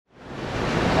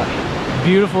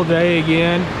Beautiful day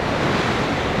again.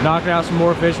 Knocking out some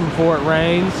more fishing before it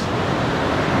rains.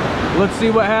 Let's see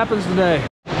what happens today.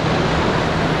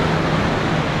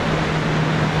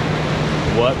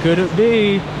 What could it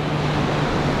be?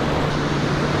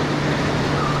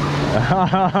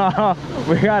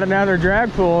 We got another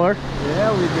drag puller.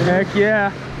 Yeah, we did. Heck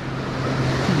yeah.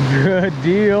 Good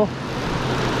deal.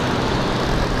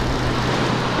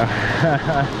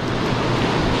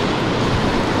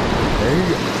 There you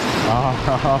go.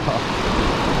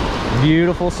 Oh,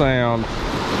 beautiful sound.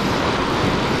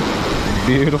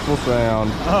 Beautiful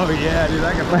sound. Oh yeah, dude,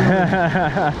 I can feel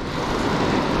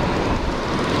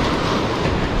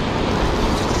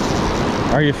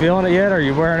it. Are you feeling it yet? Are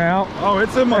you wearing out? Oh,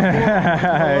 it's in my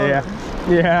Yeah.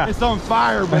 Yeah. It's on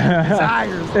fire, but it's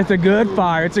tires. It's a good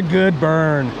fire. It's a good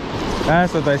burn.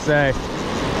 That's what they say.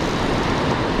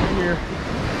 Here.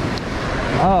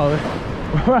 Oh.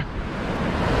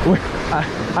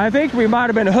 I think we might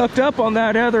have been hooked up on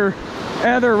that other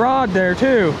rod there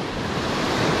too.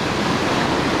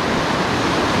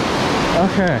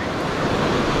 Okay.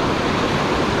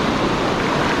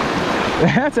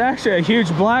 That's actually a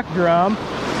huge black drum.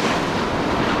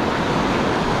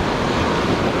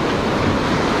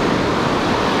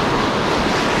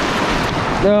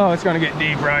 Oh, it's gonna get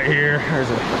deep right here. There's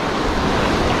a...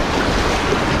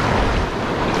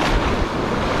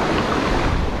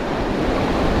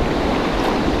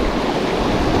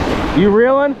 You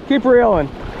reeling? Keep reeling.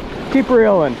 Keep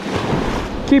reeling.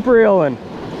 Keep reeling.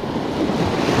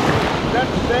 That's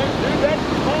the same, dude. That's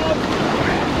the pond.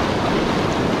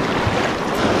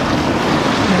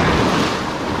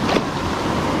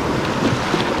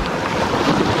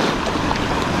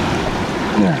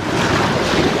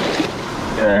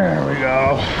 There we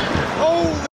go.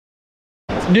 Oh,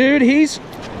 Dude, he's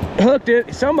hooked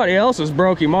it. Somebody else has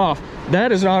broke him off.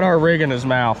 That is not our rig in his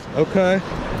mouth. okay.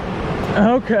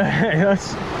 Okay,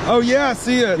 that's... Oh yeah, I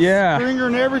see it. Yeah. Stringer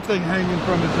and everything hanging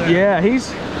from his head. Yeah,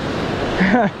 he's...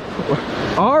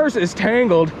 Ours is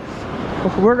tangled.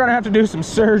 We're gonna have to do some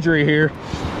surgery here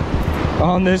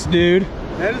on this dude.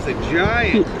 That is a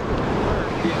giant.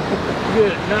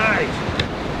 Good night.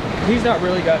 He's not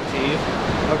really got teeth.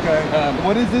 Okay.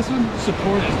 What is this one?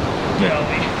 Support his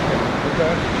belly.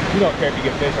 Okay. You don't care if you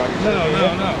get fish on your No, belly, no, do you?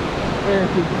 no. There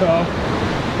we go.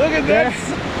 Look at this.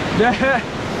 That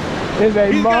is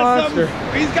a monster.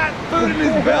 He's got food in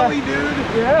his belly, dude.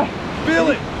 Yeah. Feel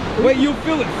it. Wait, you'll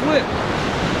feel it flip.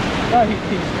 Oh, he's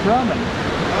drumming.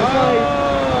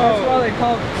 That's why they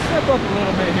call it, step up a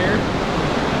little bit here.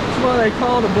 That's why they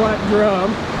call it a black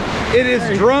drum. It is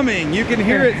drumming. You can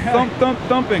hear it thump, thump,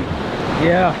 thumping.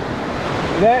 Yeah.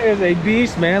 That is a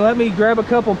beast, man. Let me grab a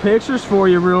couple pictures for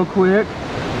you real quick.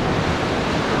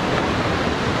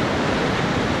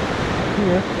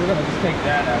 Here, we're gonna just take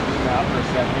that out of his mouth for a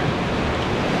second.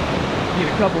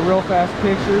 Get a couple real fast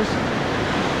pictures.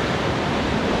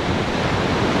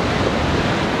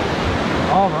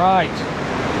 All right.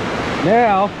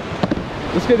 Now,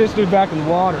 let's get this dude back in the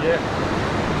water. Yeah.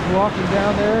 He's walking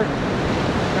down there.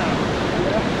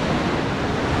 Yeah.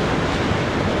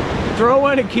 Throw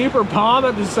in a keeper palm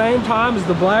at the same time as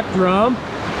the black drum.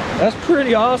 That's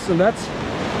pretty awesome. That's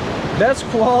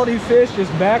quality fish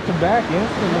just back to back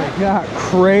instantly. Got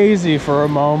crazy for a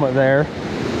moment there.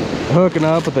 Hooking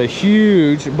up with a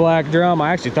huge black drum.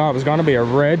 I actually thought it was gonna be a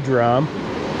red drum.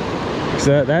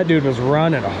 So that dude was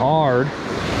running hard.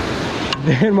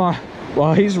 Then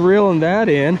while he's reeling that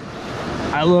in,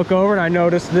 I look over and I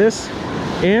notice this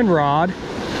end rod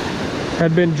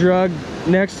had been drugged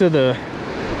next to the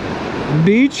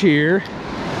beach here,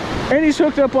 and he's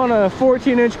hooked up on a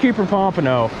 14-inch keeper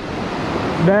pompano.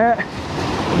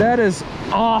 That is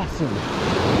awesome.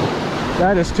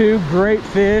 That is two great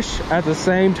fish at the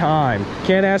same time.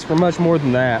 Can't ask for much more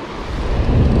than that.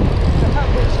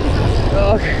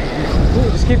 Okay,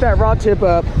 just keep that rod tip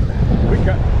up.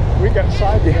 We got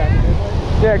side to that.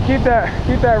 Yeah, keep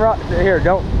that rod here.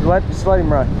 Just let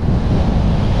him run.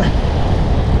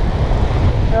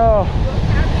 Oh.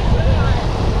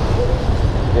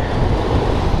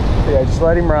 Yeah, just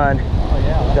let him run. Oh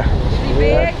yeah. Is he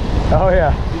big? Oh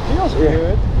yeah. He feels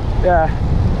good. Yeah.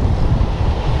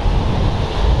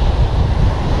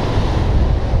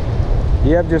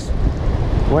 Yep, just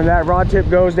when that rod tip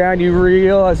goes down, you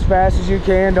reel as fast as you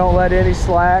can. Don't let any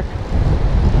slack.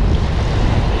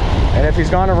 And if he's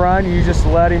gonna run, you just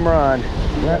let him run.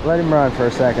 Let him run for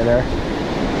a second there.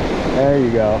 There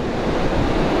you go.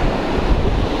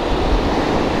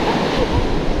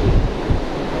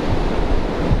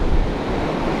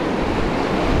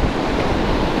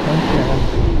 Okay.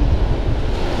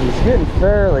 He's getting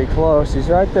fairly close. He's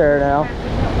right there now.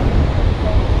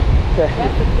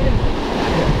 Okay.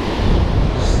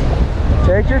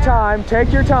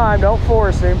 Take your time, don't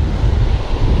force him.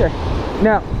 Okay,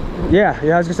 now, yeah,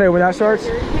 I was gonna say, when that starts,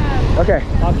 okay.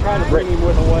 I'm trying to bring him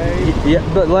with a wave.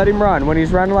 Yeah, but let him run. When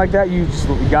he's running like that, you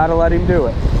gotta let him do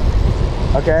it.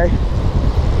 Okay?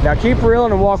 Now keep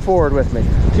reeling and walk forward with me.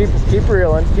 Keep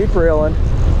reeling,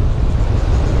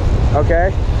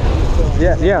 Okay?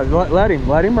 Yeah, let him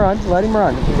run,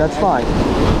 That's fine.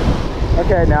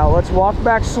 Okay, now let's walk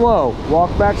back slow.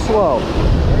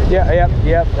 Yep,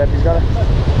 he's gonna.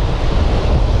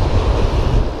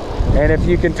 And if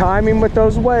you can time him with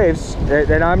those waves,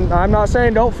 and I'm not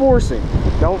saying don't force him.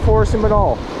 Don't force him at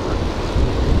all.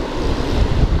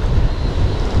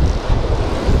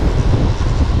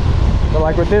 But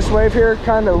like with this wave here,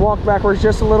 kind of walk backwards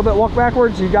just a little bit. Walk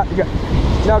backwards. You got.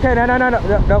 No, okay,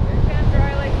 no.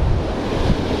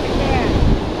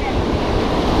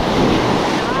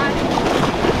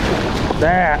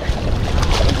 That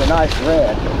is a nice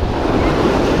red.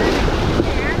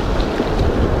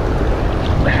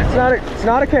 It's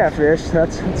not a catfish.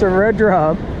 It's a red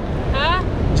drum. Huh?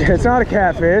 It's not a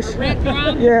catfish. A red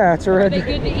drum? Yeah, it's a red. Are they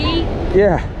good to eat?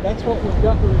 Yeah. That's what we've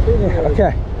got to refrigerator. Yeah.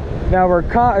 Okay. Now we're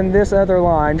caught in this other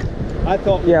line. I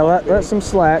thought. Yeah. Let some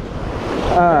slack.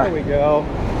 There we go.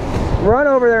 Run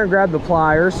over there and grab the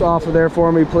pliers off of there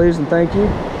for me, please, and thank you.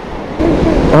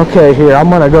 Okay, here I'm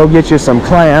gonna go get you some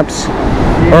clamps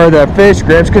or the fish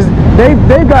grips, because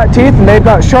they've got teeth and they've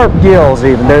got sharp gills.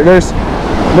 Even there's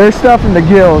stuff in the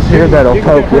gills here that'll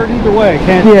poke you. Can get hurt either way,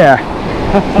 can't you?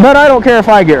 Yeah, but I don't care if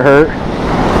I get hurt.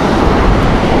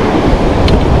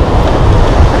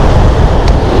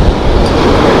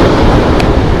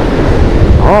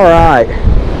 All right,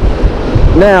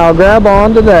 now grab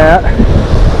onto that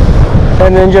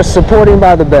and then just support him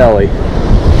by the belly.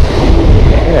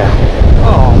 Yeah.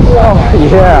 Oh,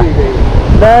 Yeah.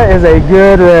 That is a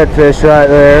good redfish right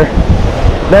there.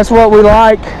 That's what we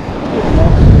like.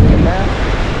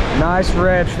 Nice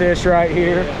redfish right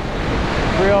here.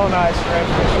 Real nice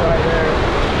redfish right there.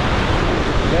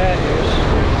 That is,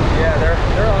 yeah, they're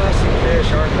awesome fish,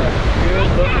 aren't they? Good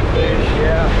looking fish,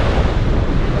 yeah.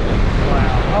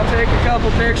 Wow. I'll take a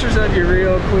couple pictures of you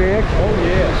real quick. Oh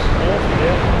yes. Oh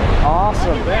yeah.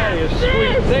 Awesome. That is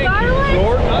sweet. Thank you,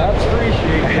 Jordan. I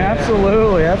appreciate that.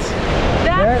 Absolutely.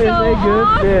 That is so a good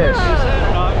fish. Is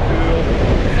that not cool?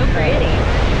 So pretty.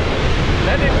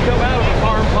 That didn't come out of a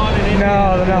farm pond in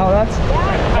Indiana. No,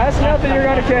 that's nothing you're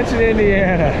gonna catch in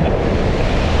Indiana.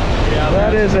 Yeah,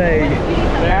 That is a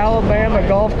Alabama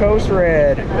Gulf Coast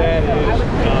red. That is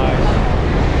nice.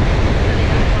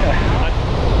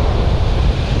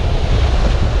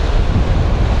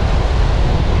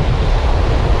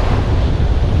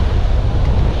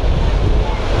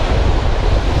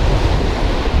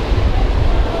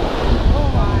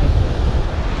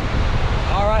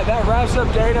 That wraps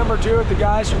up day number 2 with the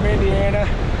guys from Indiana.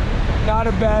 Not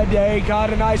a bad day.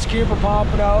 Caught a nice keeper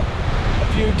pompano, a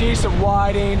few decent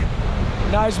whiting,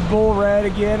 nice bull red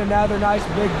again, another nice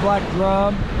big black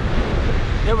drum.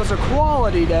 It was a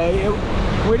quality day.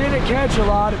 We didn't catch a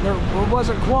lot. There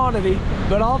wasn't quantity,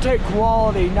 but I'll take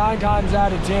quality 9 times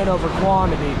out of 10 over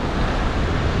quantity.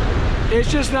 It's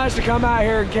just nice to come out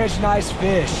here and catch nice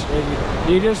fish.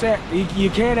 You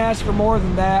can't ask for more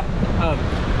than that.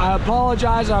 I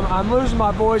apologize, I'm losing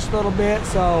my voice a little bit,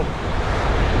 so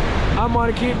I'm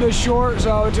gonna keep this short.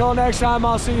 So until next time,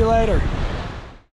 I'll see you later.